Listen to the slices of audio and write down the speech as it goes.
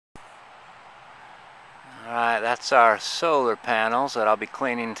Alright, that's our solar panels that I'll be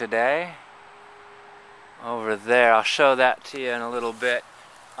cleaning today. Over there, I'll show that to you in a little bit.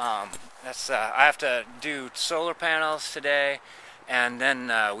 I have to do solar panels today, and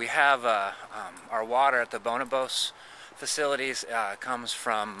then we have our water at the bonobos facilities comes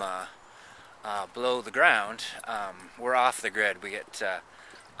from below the ground. We're off the grid. We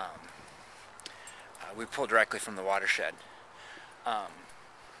pull directly from the watershed.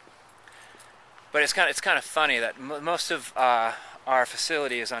 But it's kind of funny that most of our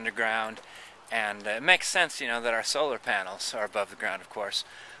facility is underground, and it makes sense, that our solar panels are above the ground, of course.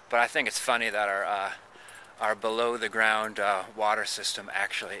 But I think it's funny that our below the ground water system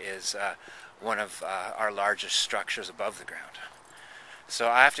actually is one of our largest structures above the ground. So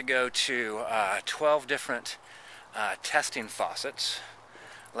I have to go to 12 different testing faucets,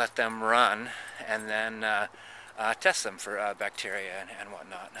 let them run, and then test them for bacteria and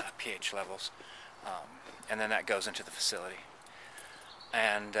whatnot, pH levels. And then that goes into the facility.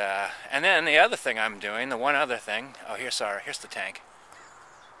 And then the other thing I'm doing, the one other thing, here's the tank.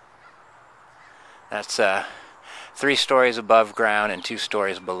 That's 3 stories above ground and 2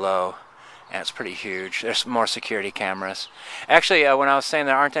 stories below, and it's pretty huge. There's more security cameras. Actually, when I was saying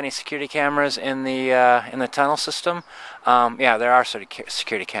there aren't any security cameras in the tunnel system, yeah, there are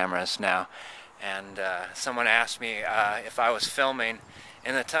security cameras now. And someone asked me if I was filming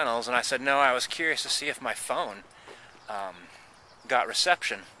in the tunnels, and I said no. I was curious to see if my phone got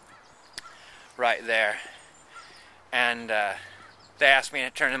reception right there, and they asked me to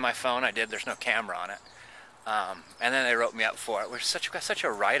turn in my phone. I did. There's no camera on it, and then they wrote me up for it. We're such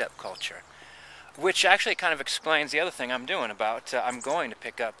a write-up culture, which actually kind of explains the other thing I'm doing about I'm going to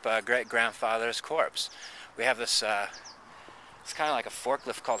pick up great-grandfather's corpse. We have this it's kind of like a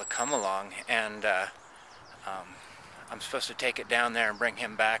forklift called a come-along, and I'm supposed to take it down there and bring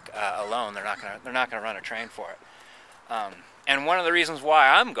him back alone. They're not gonna run a train for it. And one of the reasons why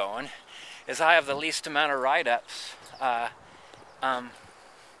I'm going is I have the least amount of write-ups at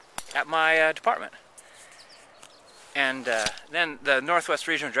my department. And then the Northwest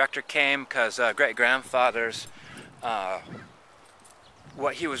Regional Director came because great-grandfather's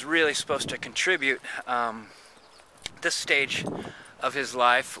what he was really supposed to contribute this stage of his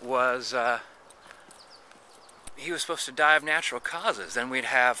life was he was supposed to die of natural causes. Then we'd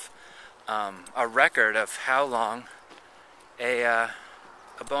have a record of how long a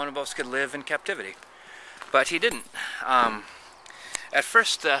bonobos could live in captivity. But he didn't. At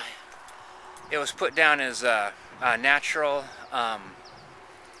first, it was put down as natural.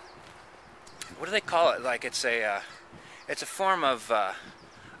 What do they call it? Like it's a form of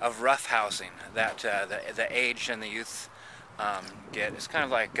rough housing that the aged and the youth get. It's kind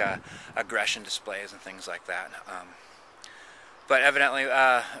of like aggression displays and things like that. But evidently,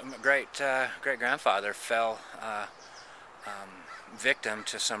 great-grandfather fell victim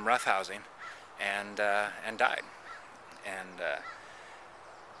to some rough housing and died.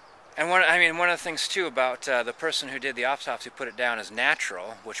 And one of the things too about the person who did the autopsy put it down as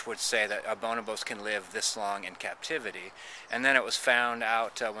natural, which would say that bonobos can live this long in captivity. And then it was found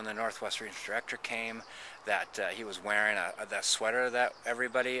out when the Northwest Regional Director came that he was wearing that sweater that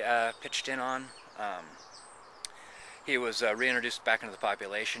everybody pitched in on. He was reintroduced back into the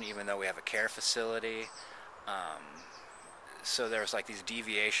population, even though we have a care facility. So there was like these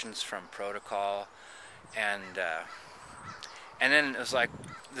deviations from protocol, and then it was like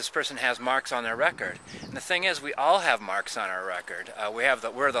this person has marks on their record. And the thing is, we all have marks on our record.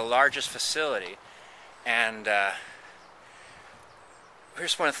 We're the largest facility, and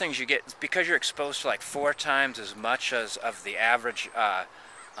here's one of the things you get because you're exposed to like 4 times as much as of the average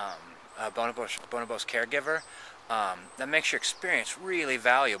bonobos caregiver. That makes your experience really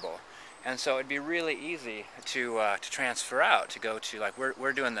valuable. And so it'd be really easy to transfer out, to go to, like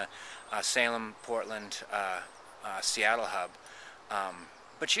we're doing the Salem, Portland, Seattle hub,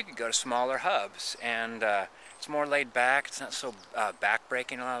 but you could go to smaller hubs, and it's more laid back. It's not so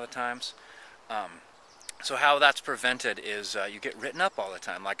back-breaking a lot of the times. So how that's prevented is you get written up all the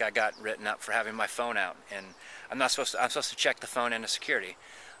time. Like I got written up for having my phone out, and I'm supposed to check the phone into security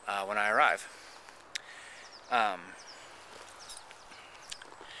when I arrive.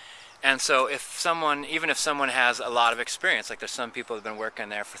 And so even if someone has a lot of experience, like there's some people who've been working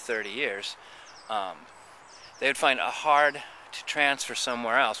there for 30 years, they would find it hard to transfer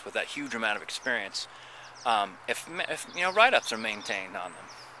somewhere else with that huge amount of experience if write-ups are maintained on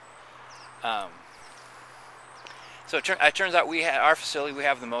them. So it turns out our facility, we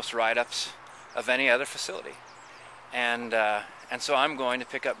have the most write-ups of any other facility. And so I'm going to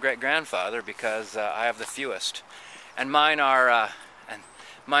pick up great-grandfather because I have the fewest. And mine are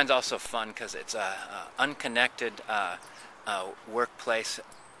Mine's also fun because it's unconnected workplace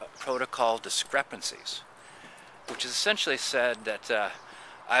protocol discrepancies, which is essentially said that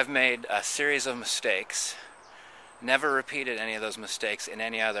I've made a series of mistakes, never repeated any of those mistakes in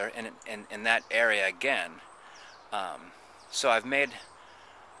any other in that area again. So I've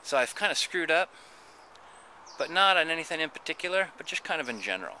kind of screwed up, but not on anything in particular, but just kind of in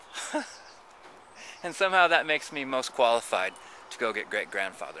general. And somehow that makes me most qualified to go get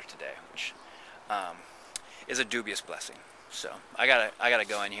great-grandfather today, which is a dubious blessing. So I gotta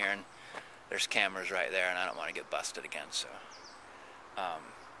go in here, and there's cameras right there, and I don't want to get busted again. So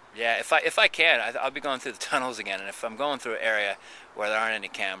yeah, if I can, I'll be going through the tunnels again, and if I'm going through an area where there aren't any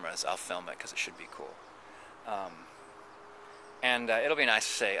cameras, I'll film it because it should be cool. And it'll be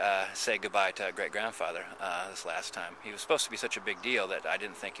nice to say goodbye to great-grandfather this last time. He was supposed to be such a big deal that I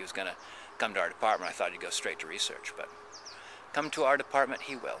didn't think he was going to come to our department. I thought he'd go straight to research, but come to our department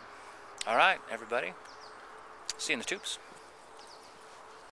he will. All right, everybody. See you in the tubes.